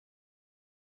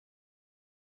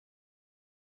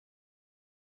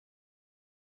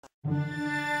Sumo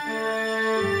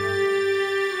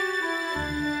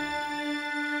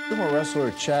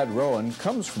wrestler Chad Rowan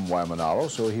comes from Waimanalo,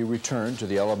 so he returned to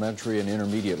the elementary and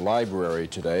intermediate library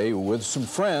today with some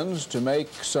friends to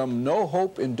make some No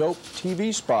Hope in Dope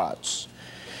TV spots.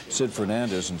 Sid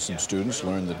Fernandez and some students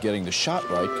learned that getting the shot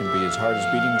right can be as hard as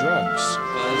beating drugs.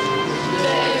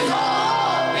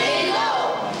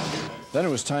 Then it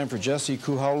was time for Jesse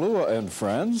Kuhaulua and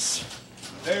friends.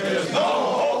 There is no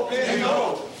hope in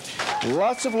dope.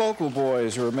 Lots of local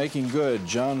boys who are making good.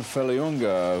 John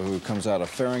Feliunga, who comes out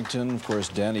of Farrington, of course,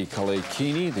 Danny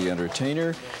Kalekini, the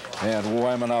entertainer, and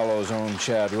Waimanalo's own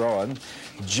Chad Rowan.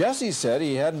 Jesse said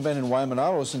he hadn't been in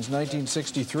Waimanalo since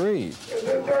 1963.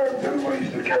 At that time, we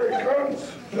used to carry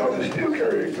guns. Now they still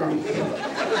carry guns.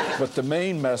 But the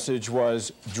main message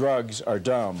was, drugs are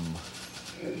dumb.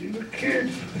 You know,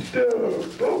 kids still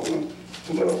talking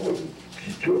about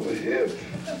each other's heads.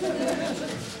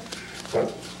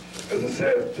 But as I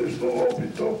said, there's no hope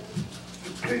in dope.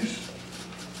 Please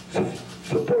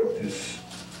support this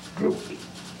group.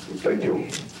 Thank you.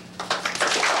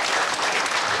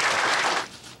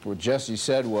 What Jesse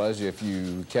said was, if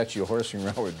you catch you horsing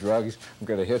around with drugs, I'm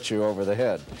going to hit you over the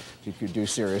head. You could do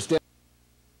serious damage.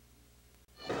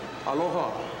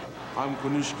 Aloha, I'm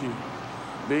Konishki.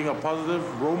 Being a positive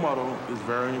role model is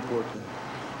very important.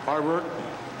 Hard work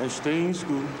and staying in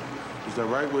school is the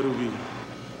right way to be.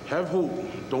 Have hope,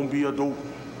 don't be a dope.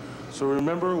 So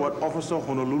remember what Officer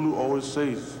Honolulu always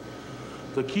says.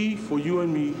 The key for you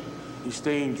and me is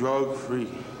staying drug-free.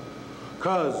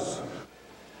 'Cause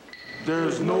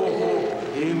there's no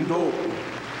hope in dope.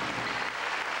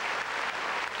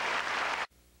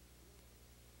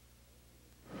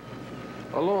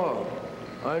 Aloha,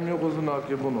 I'm your cousin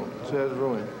Akebono, Chad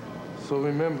Rowan. So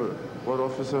remember what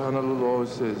Officer Honolulu always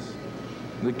says.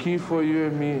 The key for you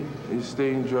and me is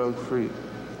staying drug-free.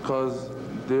 'Cause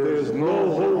there's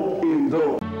no hope in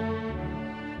dope.